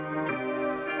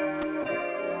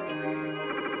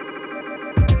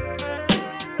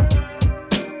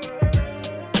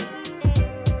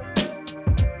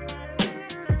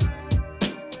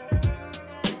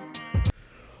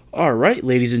All right,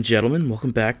 ladies and gentlemen,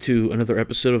 welcome back to another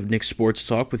episode of Nick Sports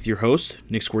Talk with your host,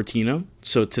 Nick Scortino.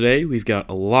 So today we've got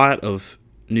a lot of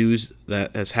news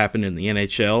that has happened in the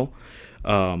NHL.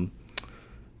 We're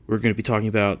going to be talking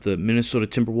about the Minnesota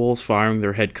Timberwolves firing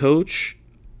their head coach,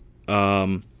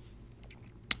 the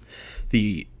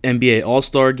NBA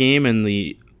All-Star Game and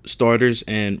the starters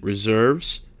and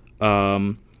reserves,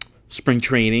 spring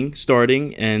training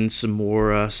starting, and some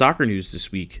more soccer news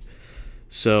this week.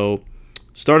 So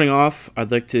starting off, I'd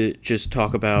like to just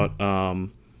talk about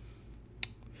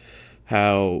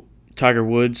how Tiger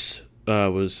Woods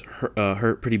was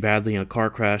hurt pretty badly in a car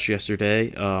crash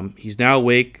yesterday. He's now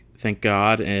awake, thank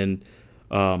God, and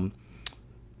I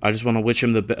just want to wish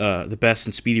him the best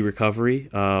and speedy recovery.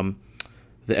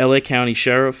 The LA County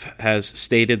Sheriff has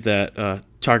stated that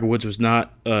Tiger Woods was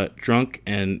not drunk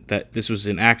and that this was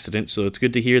an accident, so it's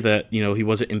good to hear that he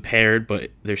wasn't impaired, but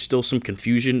there's still some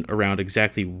confusion around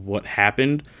exactly what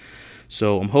happened.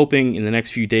 So I'm hoping in the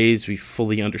next few days we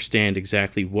fully understand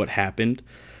exactly what happened.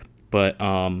 But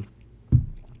Tiger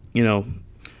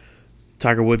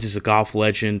Woods is a golf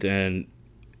legend, and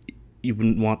you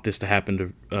wouldn't want this to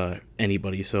happen to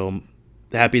anybody. So I'm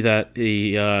happy that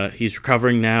he's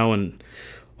recovering now, and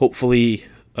hopefully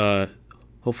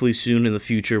soon in the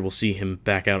future we'll see him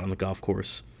back out on the golf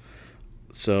course.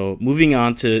 So moving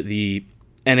on to the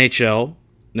NHL.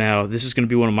 Now this is going to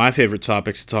be one of my favorite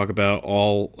topics to talk about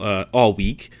all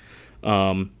week.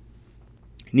 Nico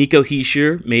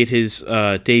Hischier made his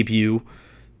debut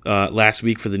last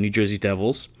week for the New Jersey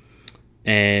Devils,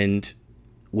 and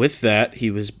with that,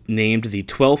 he was named the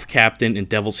 12th captain in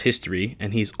Devils history,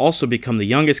 and he's also become the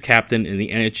youngest captain in the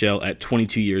NHL at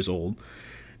 22 years old.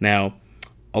 Now,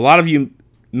 a lot of you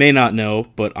may not know,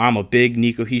 but I'm a big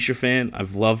Nico Hischier fan.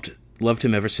 I've loved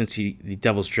him ever since the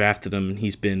Devils drafted him, and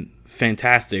he's been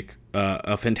fantastic,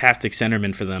 a fantastic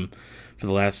centerman for them for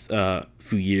the last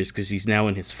few years, because he's now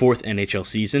in his 4th NHL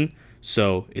season.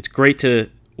 So it's great to,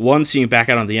 one, see him back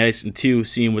out on the ice, and two,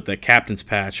 see him with that captain's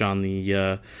patch on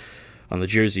the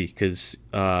jersey, because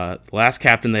the last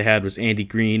captain they had was Andy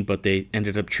Green, but they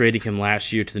ended up trading him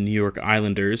last year to the New York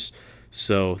Islanders,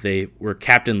 so they were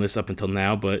captainless up until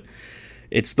now. But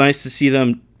it's nice to see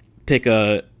them pick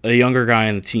a younger guy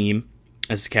on the team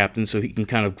as the captain, so he can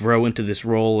kind of grow into this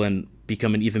role and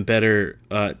become an even better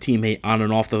teammate on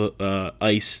and off the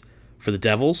ice for the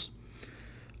Devils.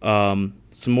 Some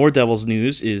more Devils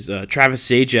news is Travis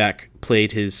Zajac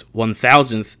played his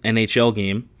 1,000th NHL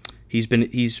game. He's been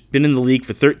in the league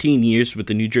for 13 years with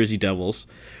the New Jersey Devils.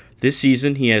 This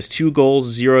season, he has 2 goals,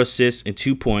 0 assists, and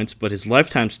 2 points, but his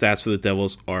lifetime stats for the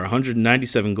Devils are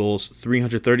 197 goals,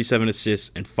 337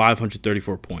 assists, and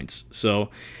 534 points.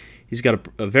 So he's got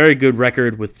a very good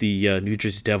record with the New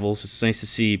Jersey Devils. It's nice to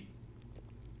see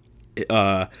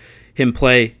him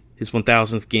play his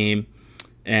 1,000th game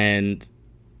and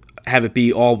have it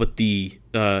be all with the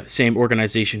same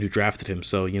organization who drafted him.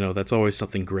 So, that's always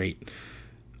something great.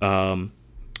 Now,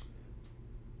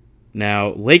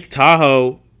 Lake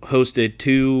Tahoe hosted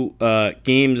 2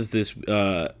 games this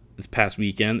past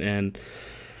weekend, and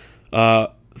the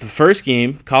first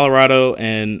game, Colorado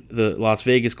and the Las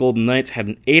Vegas Golden Knights, had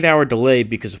an 8-hour delay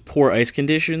because of poor ice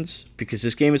conditions, because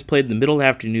this game is played in the middle of the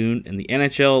afternoon, and the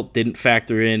NHL didn't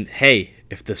factor in, hey,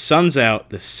 if the sun's out,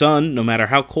 the sun, no matter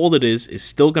how cold it is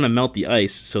still going to melt the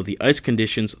ice. So the ice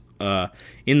conditions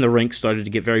in the rink started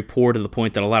to get very poor, to the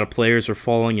point that a lot of players were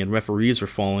falling and referees were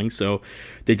falling. So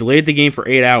they delayed the game for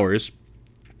 8 hours,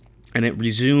 and it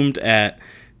resumed at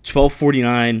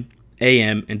 12:49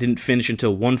 a.m. and didn't finish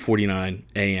until 1:49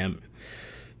 a.m.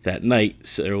 that night.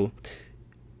 So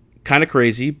kind of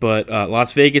crazy, but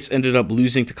Las Vegas ended up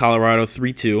losing to Colorado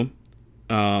 3-2.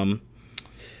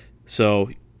 So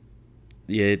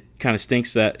yeah, it kind of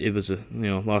stinks that it was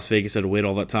Las Vegas had to wait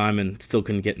all that time and still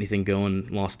couldn't get anything going,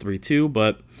 lost 3-2,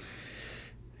 but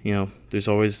there's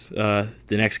always the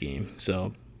next game.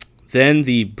 So then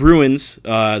the Bruins,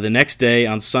 the next day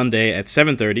on Sunday at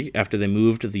 7:30, after they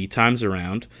moved the times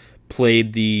around,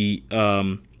 played the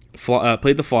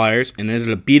Flyers and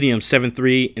ended up beating them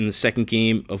 7-3 in the second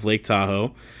game of Lake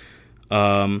Tahoe.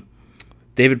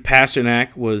 David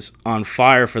Pastrnak was on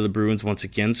fire for the Bruins once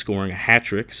again, scoring a hat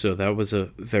trick. So that was a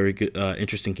very good,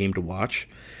 interesting game to watch.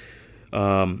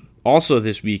 Also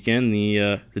this weekend,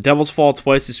 the Devils fall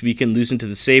twice this weekend, losing to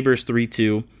the Sabres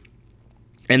 3-2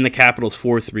 and the Capitals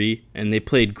 4-3. And they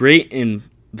played great in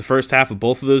the first half of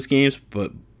both of those games,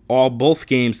 but both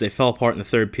games they fell apart in the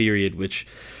third period, which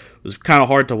was kind of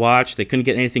hard to watch. They couldn't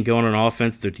get anything going on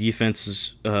offense. Their defense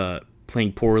was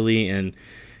playing poorly, and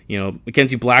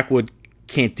Mackenzie Blackwood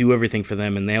can't do everything for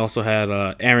them, and they also had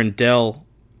Aaron Dell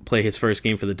play his first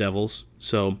game for the Devils.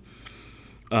 So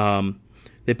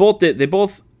They both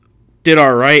did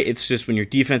all right. It's just when your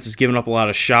defense is giving up a lot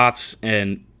of shots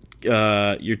and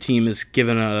your team is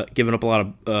giving up a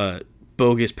lot of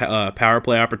bogus power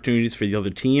play opportunities for the other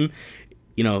team,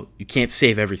 you can't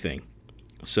save everything.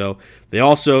 So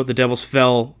the Devils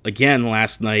fell again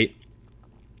last night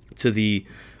to the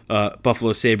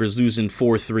Buffalo Sabres, losing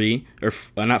 4-3, or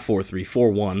not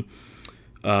 4-3,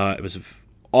 4-1. It was an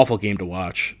awful game to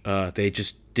watch. They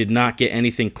just did not get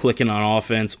anything clicking on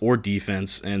offense or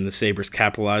defense, and the Sabres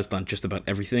capitalized on just about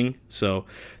everything. So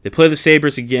they play the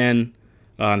Sabres again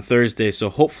on Thursday, so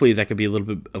hopefully that could be a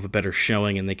little bit of a better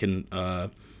showing, and they can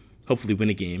hopefully win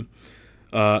a game.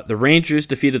 The Rangers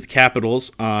defeated the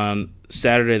Capitals on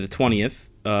Saturday the 20th,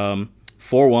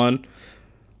 4-1.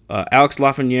 Alex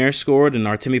Lafreniere scored, and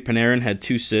Artemi Panarin had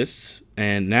 2 assists.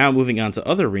 And now moving on to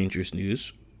other Rangers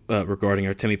news regarding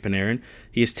Artemi Panarin.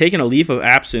 He has taken a leave of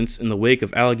absence in the wake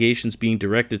of allegations being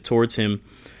directed towards him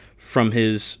from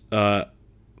his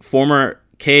former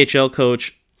KHL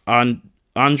coach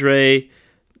Andrei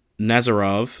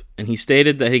Nazarov, and he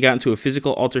stated that he got into a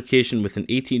physical altercation with an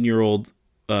 18-year-old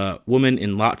woman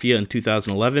in Latvia in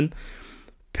 2011.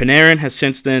 Panarin has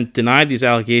since then denied these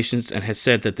allegations and has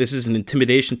said that this is an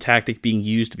intimidation tactic being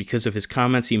used because of his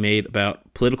comments he made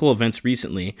about political events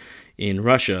recently in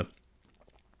Russia.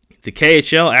 The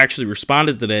KHL actually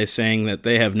responded today saying that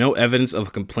they have no evidence of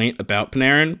a complaint about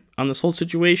Panarin on this whole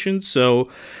situation. So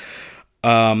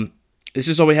this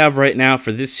is all we have right now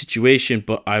for this situation,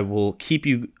 but I will keep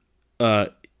you,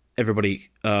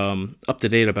 everybody, up to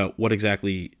date about what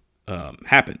exactly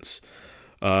happens.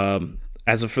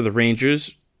 As for the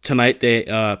Rangers, tonight they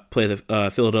play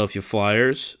the Philadelphia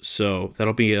Flyers, so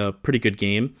that'll be a pretty good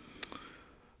game.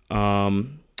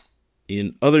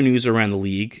 In other news around the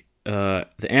league,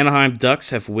 the Anaheim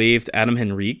Ducks have waived Adam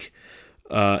Henrique.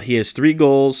 He has 3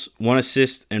 goals, 1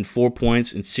 assist, and 4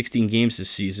 points in 16 games this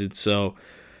season, so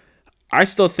I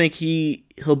still think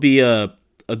he'll be a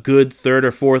good 3rd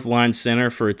or 4th line center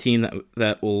for a team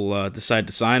that will decide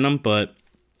to sign him, but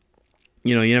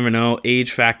you never know.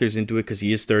 Age factors into it because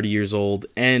he is 30 years old.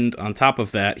 And on top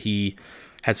of that, he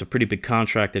has a pretty big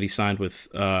contract that he signed with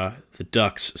the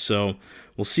Ducks. So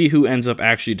we'll see who ends up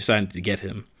actually deciding to get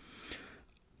him.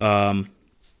 Connor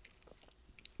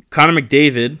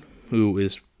McDavid, who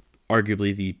is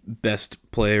arguably the best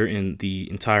player in the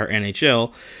entire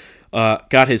NHL,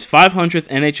 got his 500th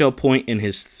NHL point in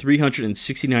his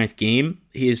 369th game.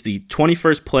 He is the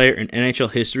 21st player in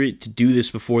NHL history to do this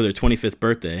before their 25th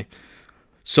birthday.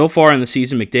 So far in the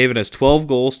season, McDavid has 12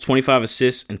 goals, 25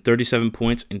 assists, and 37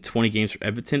 points in 20 games for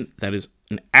Edmonton. That is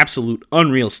an absolute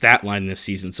unreal stat line this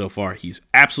season so far. He's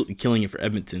absolutely killing it for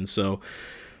Edmonton. So,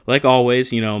 like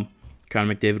always, Connor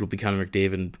McDavid will be Connor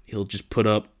McDavid, and he'll just put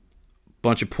up a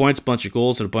bunch of points, a bunch of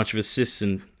goals, and a bunch of assists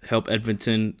and help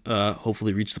Edmonton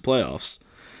hopefully reach the playoffs.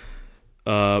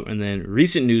 And then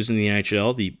recent news in the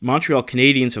NHL, the Montreal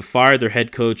Canadiens have fired their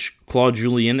head coach, Claude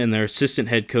Julien, and their assistant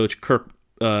head coach, Kirk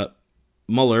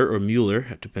Muller,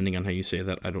 depending on how you say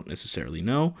that. I don't necessarily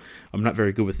know. I'm not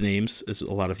very good with names, as a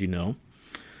lot of you know.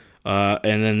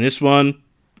 And then this one,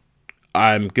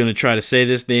 I'm going to try to say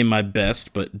this name my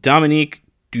best, but Dominique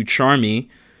Ducharme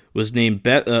was named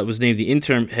the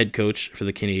interim head coach for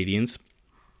the Canadiens.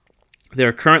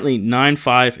 They're currently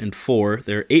 9-5-4.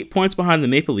 They're 8 points behind the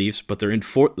Maple Leafs, but they're in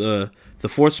the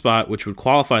 4th spot, which would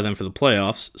qualify them for the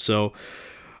playoffs. So,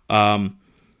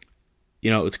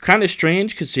 it's kind of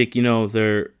strange because they're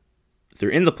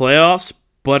in the playoffs,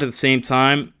 but at the same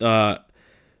time, the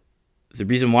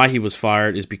reason why he was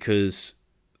fired is because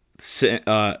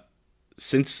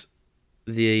since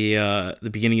the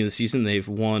beginning of the season, they've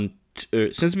won.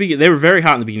 They were very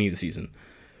hot in the beginning of the season,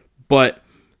 but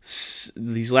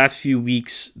these last few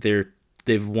weeks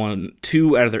they've won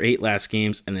 2 out of their 8 last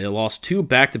games, and they lost 2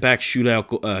 back-to-back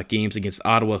shootout games against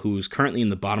Ottawa, who's currently in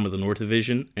the bottom of the North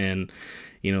Division, and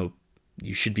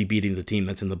you should be beating the team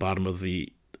that's in the bottom of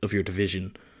your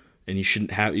division, and you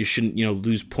shouldn't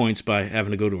lose points by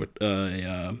having to go to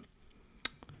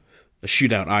a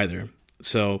shootout either.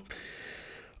 So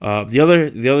the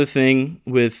other thing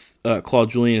with Claude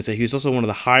Julien is that he was also one of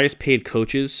the highest paid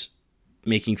coaches,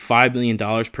 making $5 million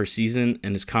per season,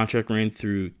 and his contract ran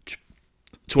through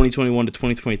 2021 to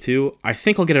 2022. I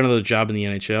think he'll get another job in the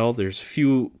NHL. There's a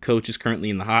few coaches currently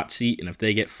in the hot seat, and if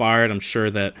they get fired, I'm sure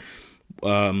that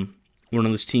one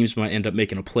of those teams might end up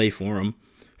making a play for him,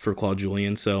 for Claude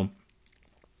Julien. So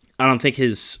I don't think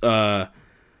his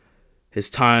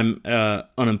time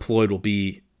unemployed will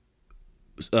be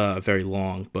very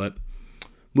long. But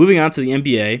moving on to the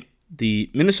NBA,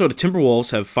 the Minnesota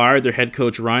Timberwolves have fired their head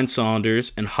coach Ryan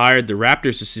Saunders and hired the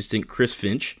Raptors assistant Chris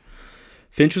Finch.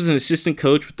 Finch was an assistant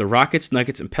coach with the Rockets,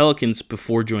 Nuggets, and Pelicans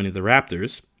before joining the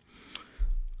Raptors.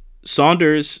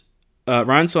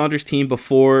 Ryan Saunders' team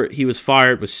before he was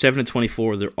fired was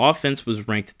 7-24. Their offense was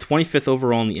ranked 25th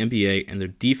overall in the NBA, and their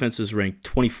defense was ranked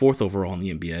 24th overall in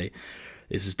the NBA.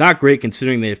 This is not great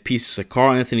considering they have pieces like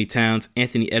Karl Anthony Towns,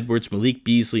 Anthony Edwards, Malik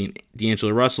Beasley, and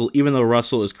D'Angelo Russell, even though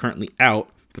Russell is currently out.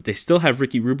 But they still have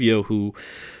Ricky Rubio, who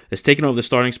has taken over the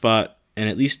starting spot and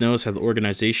at least knows how the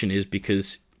organization is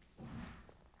because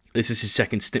this is his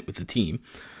second stint with the team.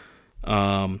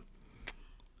 And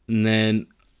then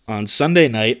on Sunday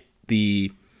night,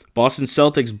 the Boston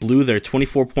Celtics blew their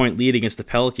 24-point lead against the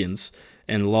Pelicans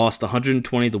and lost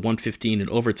 120-115 in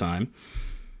overtime.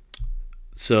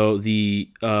 So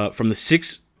from the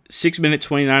 6-minute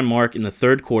 29 mark in the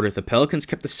third quarter, the Pelicans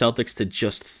kept the Celtics to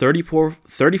just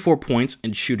 34 points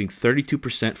and shooting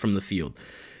 32% from the field.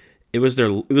 It was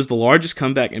the largest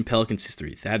comeback in Pelicans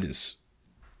history. That is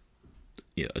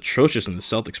atrocious on the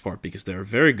Celtics part because they're a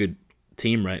very good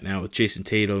team right now with Jason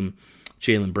Tatum,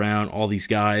 Jaylen Brown, all these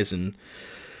guys, and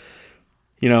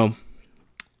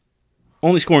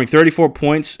only scoring 34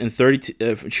 points and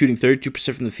shooting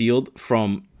 32% from the field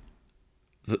from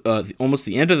almost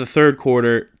the end of the third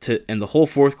quarter and the whole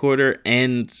fourth quarter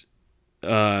and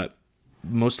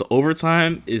most of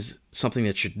overtime is something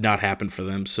that should not happen for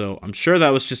them. So I'm sure that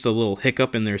was just a little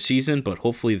hiccup in their season, but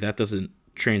hopefully that doesn't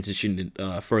transition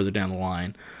further down the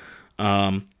line.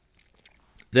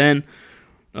 Then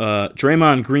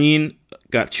Draymond Green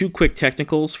got 2 quick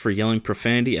technicals for yelling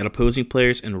profanity at opposing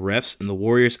players and refs, and the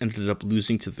Warriors ended up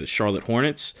losing to the Charlotte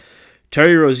Hornets.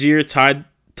 Terry Rozier tied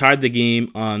the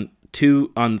game on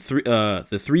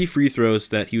the 3 free throws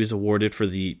that he was awarded for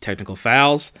the technical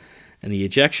fouls and the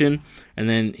ejection, and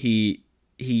then he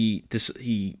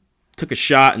took a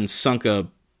shot and sunk a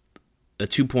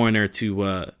 2-pointer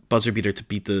to buzzer beater to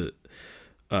beat the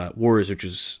Warriors, which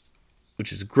is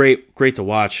great to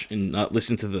watch and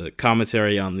listen to the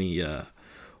commentary on the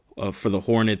for the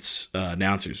Hornets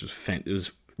announcers. It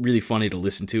was really funny to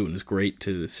listen to and it was great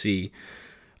to see.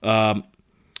 Now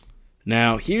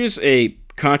here's a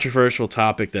controversial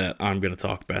topic that I'm going to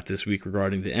talk about this week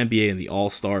regarding the NBA and the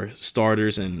All-Star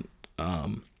starters and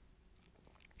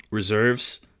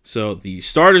reserves. So the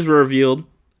starters were revealed,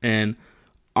 and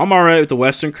I'm all right with the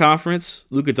Western Conference.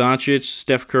 Luka Doncic,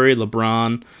 Steph Curry,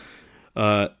 LeBron,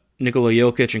 Nikola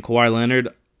Jokic, and Kawhi Leonard.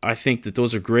 I think that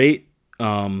those are great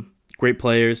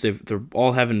players. They're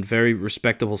all having very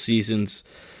respectable seasons.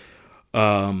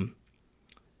 But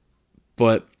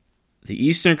the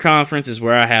Eastern Conference is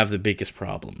where I have the biggest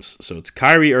problems. So it's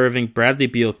Kyrie Irving, Bradley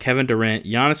Beal, Kevin Durant,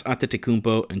 Giannis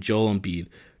Antetokounmpo, and Joel Embiid.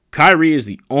 Kyrie is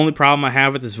the only problem I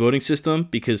have with this voting system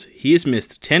because he has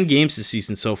missed 10 games this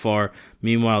season so far.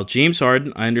 Meanwhile, James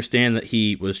Harden, I understand that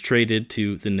he was traded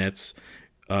to the Nets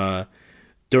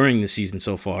during the season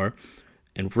so far.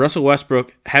 And Russell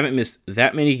Westbrook haven't missed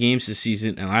that many games this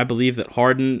season, and I believe that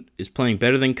Harden is playing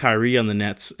better than Kyrie on the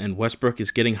Nets, and Westbrook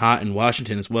is getting hot in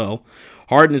Washington as well.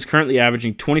 Harden is currently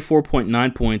averaging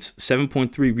 24.9 points,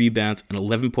 7.3 rebounds, and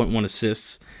 11.1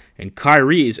 assists, and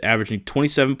Kyrie is averaging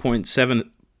 27.7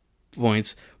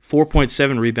 points,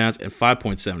 4.7 rebounds, and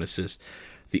 5.7 assists.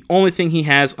 The only thing he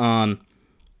has on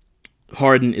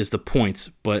Harden is the points,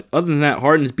 but other than that,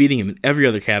 Harden is beating him in every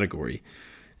other category.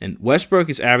 And Westbrook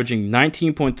is averaging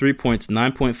 19.3 points,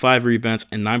 9.5 rebounds,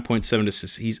 and 9.7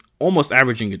 assists. He's almost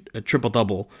averaging a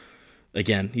triple-double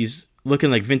again. He's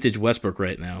looking like vintage Westbrook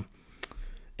right now.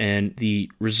 And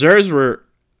the reserves were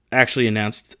actually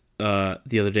announced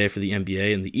the other day for the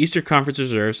NBA. And the Eastern Conference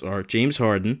reserves are James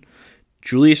Harden,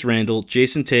 Julius Randle,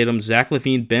 Jason Tatum, Zach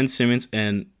LaVine, Ben Simmons,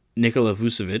 and Nikola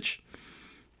Vucevic.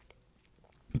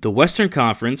 The Western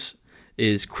Conference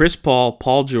is Chris Paul,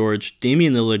 Paul George,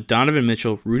 Damian Lillard, Donovan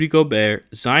Mitchell, Rudy Gobert,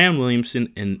 Zion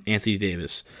Williamson, and Anthony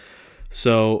Davis.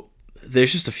 So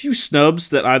there's just a few snubs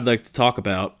that I'd like to talk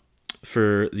about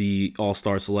for the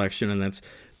All-Star selection, and that's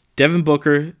Devin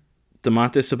Booker,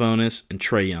 Domantas Sabonis, and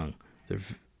Trae Young. They're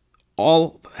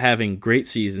all having great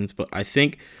seasons, but I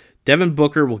think Devin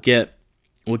Booker will get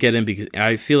in because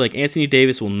I feel like Anthony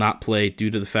Davis will not play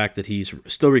due to the fact that he's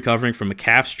still recovering from a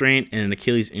calf strain and an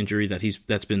Achilles injury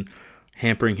that's been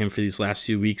hampering him for these last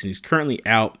few weeks, and he's currently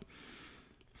out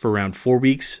for around 4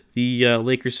 weeks, the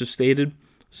Lakers have stated.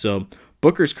 So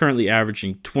Booker's currently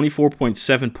averaging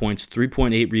 24.7 points,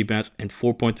 3.8 rebounds, and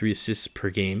 4.3 assists per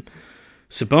game.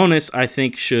 Sabonis, I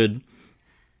think, should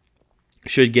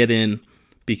get in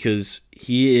because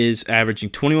he is averaging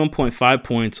 21.5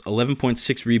 points,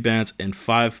 11.6 rebounds, and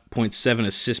 5.7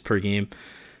 assists per game.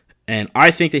 And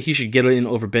I think that he should get in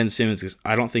over Ben Simmons because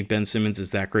I don't think Ben Simmons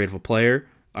is that great of a player.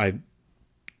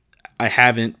 I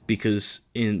haven't, because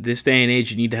in this day and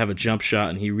age, you need to have a jump shot,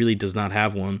 and he really does not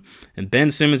have one. And Ben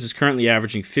Simmons is currently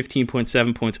averaging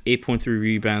 15.7 points, 8.3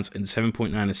 rebounds, and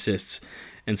 7.9 assists.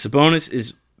 And Sabonis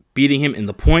is beating him in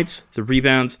the points, the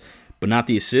rebounds, but not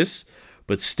the assists.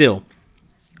 But still,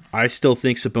 I still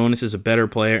think Sabonis is a better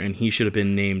player, and he should have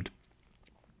been named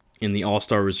in the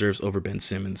All-Star reserves over Ben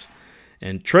Simmons.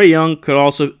 And Trae Young could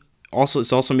also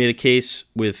made a case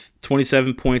with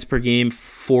 27 points per game,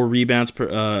 4 rebounds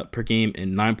per game,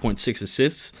 and 9.6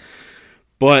 assists.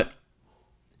 But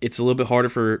it's a little bit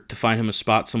harder to find him a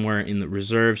spot somewhere in the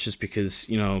reserves, just because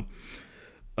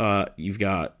you've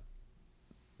got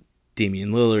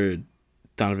Damian Lillard,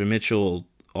 Donovan Mitchell,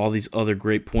 all these other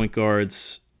great point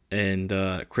guards, and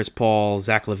Chris Paul,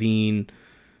 Zach LaVine,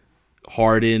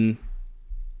 Harden.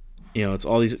 It's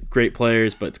all these great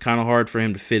players, but it's kind of hard for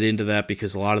him to fit into that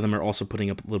because a lot of them are also putting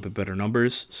up a little bit better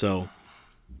numbers. So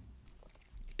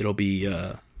it'll be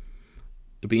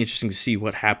interesting to see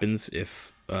what happens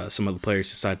if some of the players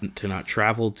decide to not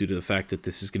travel due to the fact that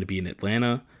this is going to be in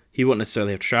Atlanta. He won't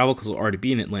necessarily have to travel because he'll already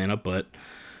be in Atlanta, but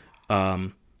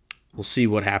we'll see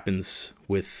what happens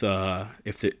with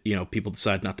if people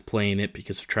decide not to play in it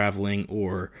because of traveling,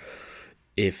 or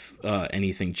if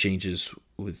anything changes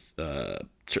with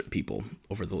certain people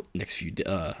over the next few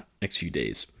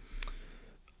days.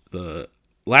 The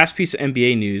last piece of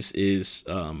NBA news is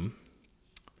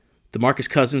DeMarcus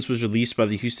Cousins was released by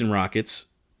the Houston Rockets,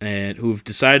 and who have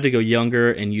decided to go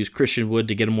younger and use Christian Wood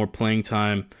to get him more playing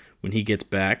time when he gets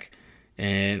back.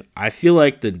 And I feel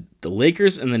like the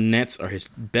Lakers and the Nets are his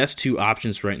best two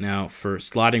options right now for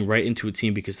slotting right into a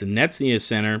team, because the Nets need a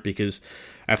center, because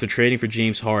after trading for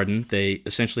James Harden, they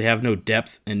essentially have no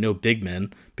depth and no big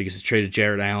men because they traded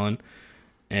Jared Allen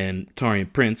and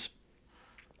Taurean Prince.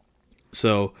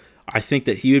 So I think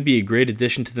that he would be a great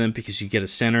addition to them, because you get a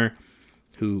center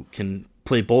who can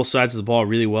play both sides of the ball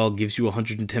really well, gives you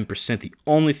 110%. The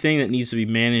only thing that needs to be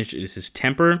managed is his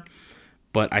temper,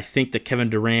 but I think that Kevin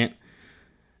Durant,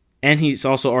 and he's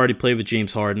also already played with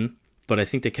James Harden, but I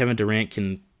think that Kevin Durant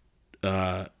can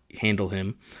handle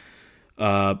him.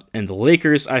 And the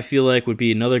Lakers, I feel like, would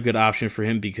be another good option for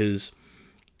him, because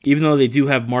even though they do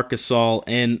have Marc Gasol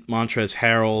and Montrezl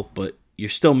Harrell, but you're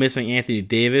still missing Anthony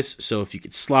Davis. So if you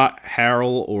could slot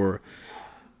Harrell or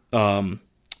Marc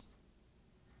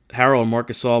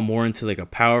Gasol more into like a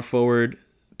power forward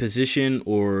position,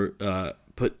 or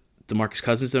put DeMarcus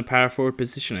Cousins in a power forward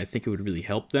position, I think it would really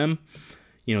help them.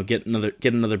 Get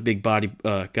another big body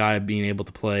guy being able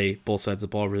to play both sides of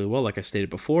the ball really well, like I stated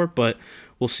before. But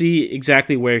we'll see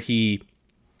exactly where he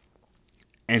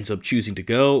ends up choosing to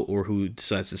go, or who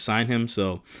decides to sign him.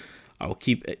 So I will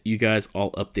keep you guys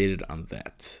all updated on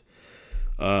that.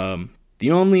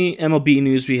 The only MLB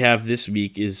news we have this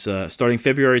week is starting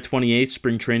February 28th,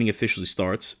 spring training officially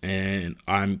starts, and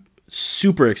I'm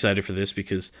super excited for this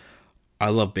because I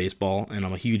love baseball, and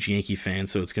I'm a huge Yankee fan,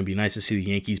 so it's going to be nice to see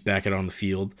the Yankees back out on the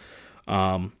field.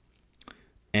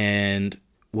 And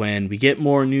when we get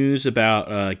more news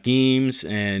about games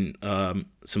and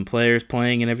some players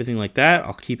playing and everything like that,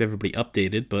 I'll keep everybody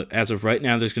updated. But as of right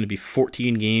now, there's going to be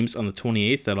 14 games on the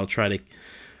 28th that I'll try to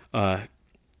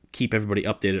keep everybody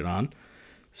updated on.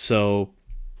 So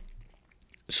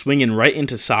swinging right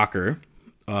into soccer,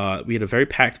 we had a very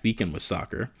packed weekend with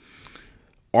soccer.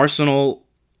 Arsenal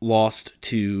lost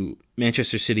to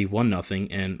Manchester City 1-0,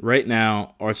 and right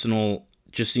now Arsenal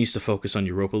just needs to focus on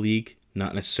Europa League,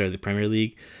 not necessarily the Premier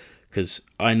League, because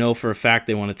I know for a fact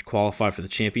they want to qualify for the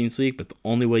Champions League, but the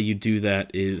only way you do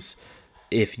that is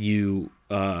if you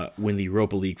win the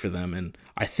Europa League for them, and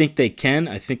I think they can.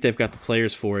 I think they've got the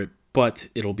players for it, but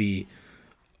it'll be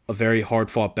a very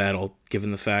hard-fought battle,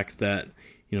 given the fact that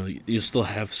you still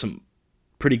have some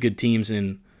pretty good teams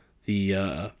in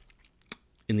the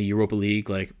Europa League,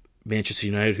 like Manchester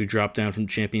United, who dropped down from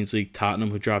Champions League,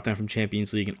 Tottenham, who dropped down from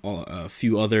Champions League, and a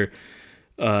few other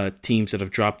teams that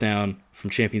have dropped down from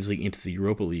Champions League into the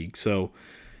Europa League. So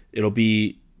it'll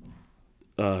be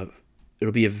a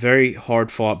very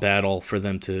hard-fought battle for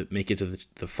them to make it to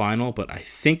the final, but I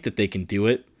think that they can do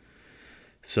it.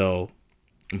 So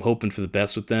I'm hoping for the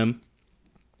best with them.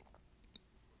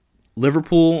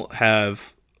 Liverpool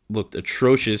have looked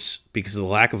atrocious because of the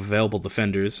lack of available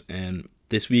defenders, and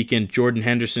this weekend Jordan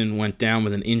Henderson went down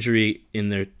with an injury in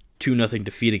their 2-0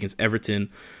 defeat against Everton.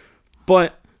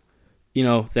 But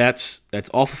that's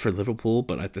awful for Liverpool,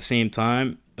 but at the same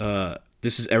time,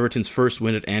 this is Everton's first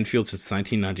win at Anfield since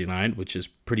 1999, which is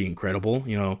pretty incredible.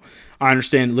 I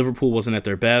understand Liverpool wasn't at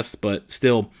their best, but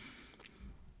still,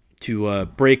 to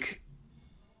break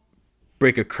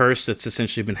a curse that's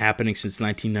essentially been happening since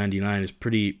 1999 is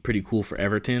pretty cool for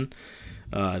Everton.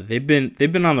 They've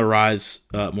been on the rise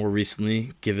more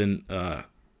recently, given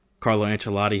Carlo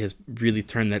Ancelotti has really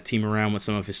turned that team around with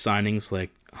some of his signings,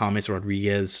 like James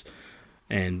Rodriguez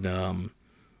and a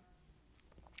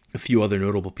few other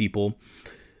notable people.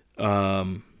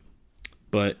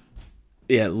 But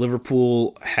yeah,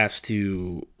 Liverpool has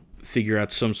to figure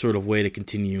out some sort of way to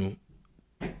continue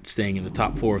staying in the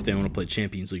top four if they want to play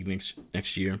Champions League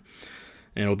next year.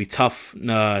 And it'll be tough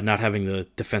not having the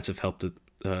defensive help that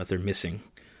they're missing.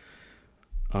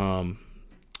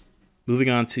 Moving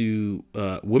on to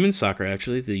women's soccer,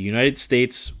 actually. The United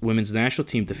States women's national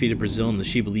team defeated Brazil in the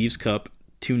She Believes Cup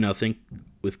 2-0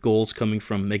 with goals coming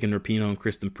from Megan Rapinoe and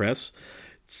Kristen Press.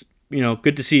 It's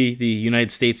good to see the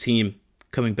United States team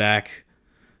coming back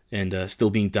and still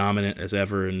being dominant as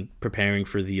ever and preparing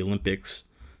for the Olympics.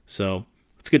 So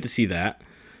it's good to see that.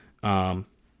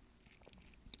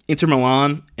 Inter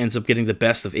Milan ends up getting the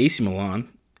best of AC Milan.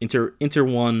 Inter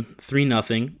won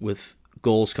 3-0 with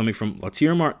goals coming from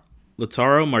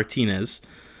Lautaro Martinez,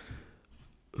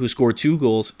 who scored 2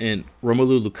 goals, and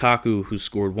Romelu Lukaku, who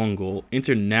scored 1 goal.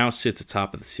 Inter now sits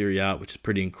atop of the Serie A, which is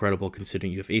pretty incredible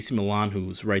considering you have AC Milan,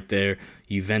 who's right there,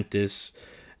 Juventus,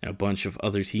 and a bunch of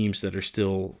other teams that are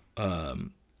still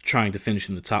trying to finish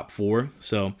in the top 4.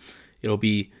 So it'll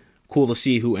be cool to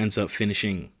see who ends up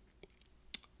finishing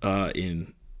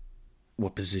in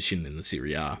what position in the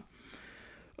Serie A.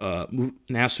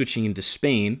 Now switching into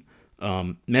Spain,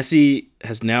 Messi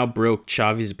has now broke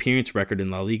Xavi's appearance record in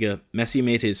La Liga. Messi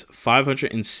made his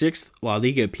 506th La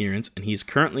Liga appearance, and he's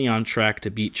currently on track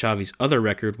to beat Xavi's other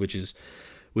record, which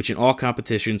in all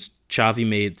competitions, Xavi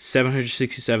made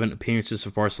 767 appearances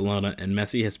for Barcelona, and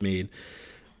Messi has made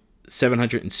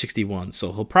 761.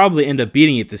 So he'll probably end up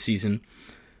beating it this season.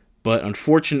 But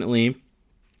unfortunately,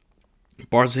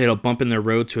 Barca hit a bump in their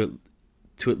road to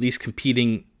at least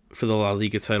competing for the La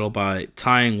Liga title by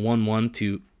tying 1-1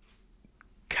 to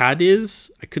Cadiz.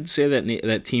 I could say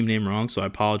that team name wrong, so I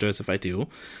apologize if I do.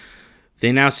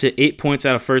 They now sit 8 points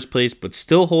out of first place, but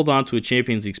still hold on to a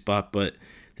Champions League spot. But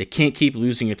they can't keep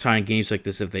losing or tying games like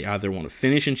this if they either want to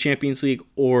finish in Champions League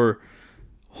or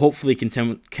hopefully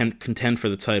contend for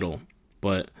the title.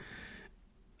 But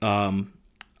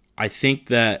I think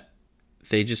that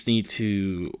they just need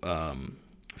to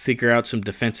figure out some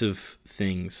defensive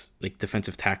things, like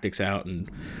defensive tactics out, and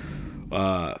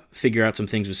figure out some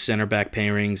things with center back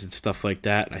pairings and stuff like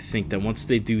that. And I think that once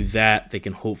they do that, they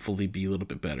can hopefully be a little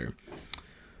bit better.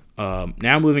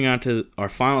 Now moving on to our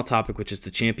final topic, which is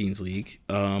the Champions League.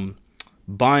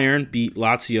 Bayern beat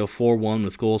Lazio 4-1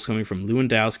 with goals coming from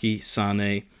Lewandowski,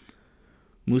 Sané,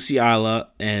 Musiala,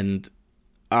 and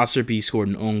Acerbi scored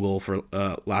an own goal for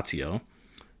Lazio.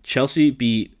 Chelsea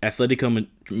beat Atletico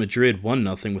Madrid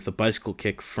 1-0 with a bicycle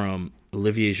kick from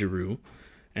Olivier Giroud.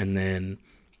 And then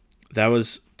that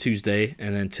was Tuesday.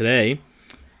 And then today,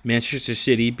 Manchester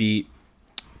City beat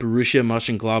Borussia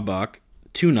Mönchengladbach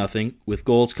 2-0 with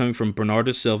goals coming from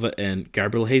Bernardo Silva and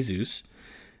Gabriel Jesus.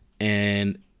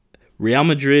 And Real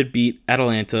Madrid beat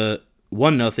Atalanta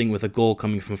 1-0 with a goal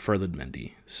coming from Ferland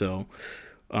Mendy. So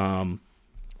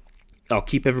I'll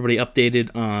keep everybody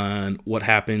updated on what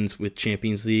happens with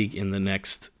Champions League in the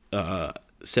next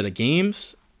set of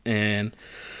games. And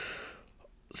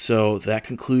so that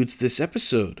concludes this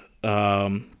episode.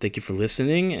 Thank you for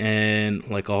listening. And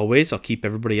like always, I'll keep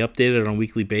everybody updated on a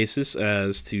weekly basis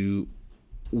as to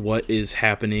what is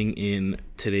happening in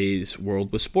today's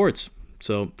world with sports.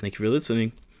 So thank you for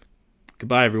listening.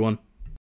 Goodbye, everyone.